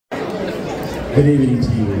Good evening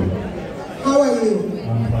to you. How are you?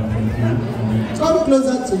 I'm fine, thank you. Come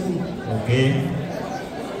closer to me. Okay.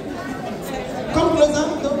 Come closer.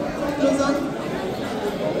 Come closer.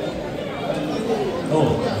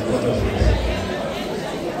 Oh.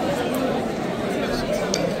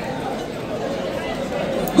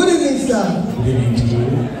 Good evening, sir. Good evening to you.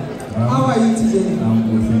 How are you today? I'm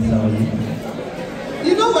good, thanks. How are you?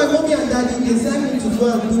 You know, my mommy and daddy, they sent me to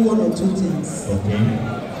go and do one or two things.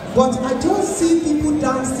 Okay. But I just see people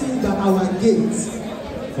dancing at our gates.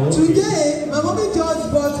 Okay. Today, my mommy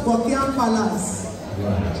just bought Buckingham Palace.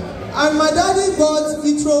 Right. And my daddy bought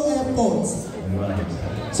Heathrow Airport.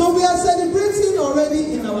 Right. So we are celebrating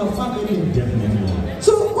already in our family. Definitely.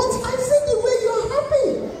 So, but I see the way you are happy.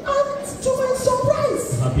 And to my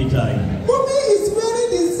surprise, happy time. Mommy is wearing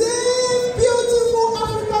the same beautiful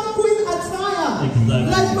African queen attire.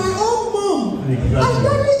 Exactly. Like my own mom. Exactly. And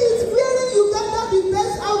daddy is wearing Uganda the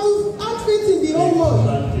best outfit in the whole world.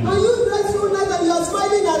 Exactly. And you dress so nice and you are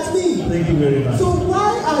smiling at me. Thank you very much. So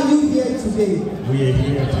why are you here today? We are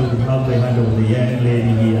here to have the hand of the young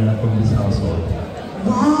lady here from this household.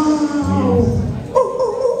 Wow. Yes.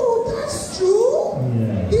 Oh, that's true.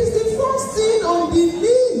 Yeah. It's the first thing on the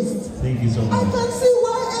list. Thank you so much. I can see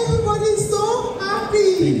why everybody is so happy.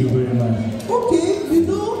 Thank you very much. Okay, you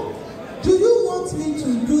know, do you want me to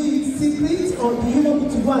do it secret or do you want me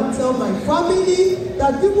to go and tell my family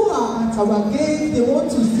that people are at our gate, they want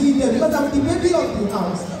to see them because I'm the baby of the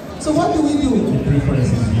house. So what do we do? The preference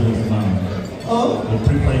is yours, ma'am. Oh? The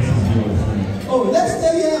preference is yours. Oh, let's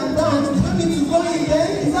stay here and dance. You don't need to go in there.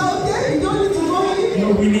 Is that okay? You don't need to go in? No,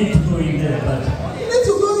 we need to go in there, but... You need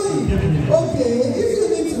to go in? Definitely. Okay, if you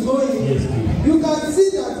need to go in, yes, please. you can see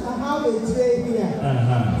that I have a tray here.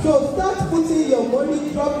 So start putting your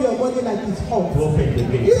money, drop your money like it's hot. Open the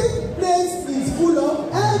gate. If place is full of,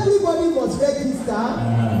 everybody must register.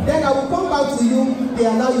 Then I will come back to you. They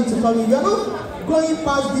allow you to come in. You are not going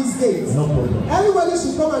past these gates. No problem. Everybody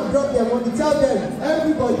should come and drop their money. Tell them,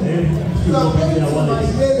 everybody. You are going to my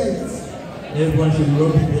parents. Everyone should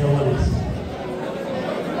drop in their wallets.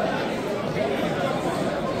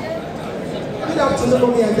 Good afternoon,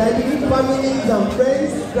 mommy and daddy, families and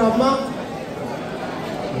friends, grandma.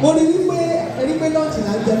 Mo rí wípé lọ́ọ̀tì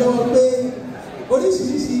là ń jẹ lọ́wọ́ pé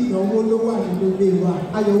oríṣiríṣi ìnáwó ló wà nínú ilé wa,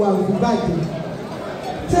 ayọ̀ wa ò ní bàjẹ́.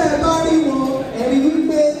 Tẹ́ ẹ bá rí wọn, ẹ rí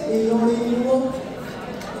wípé èèyàn rí ni wọ́n.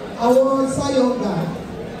 Àwọn Sáyọ̀gà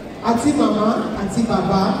àti màmá àti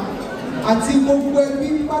bàbá àti gbogbo ẹbí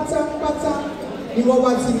pátápátá ni wọ́n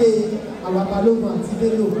wá sílé àwọn Balógun àti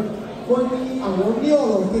Bello. Wọ́n ní àwọn ní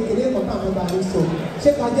ọ̀rọ̀ kékeré kan táwọn bá ń sọ. Ṣé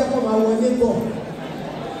ká jẹ́ kó máa wọlé bọ̀?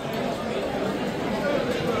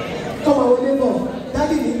 Kó máa wọlé bọ̀.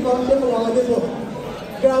 Dádì mi kọ́ ṣé kó máa wọlé bọ̀?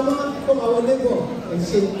 Girama kó máa wọlé bọ̀. Ẹ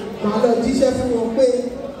ṣe màá lọ jíṣẹ́ fún wọn pé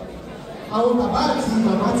àwọn bàbá àti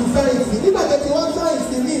màmá ti sáyẹ̀nsì nígbà tó ti wọ́n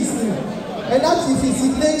sáyẹ̀nsì ní ìsìn ẹ láti fi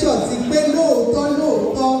signature ti pé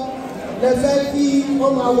lóòótọ́ lẹ fẹ́ kí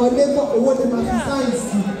wọ́n máa wọlé bọ̀ owó lè máa fi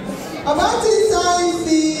sáyẹ̀nsì. Bàbá ti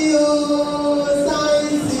sáyẹ̀nsì ooo sáyẹ̀nsì.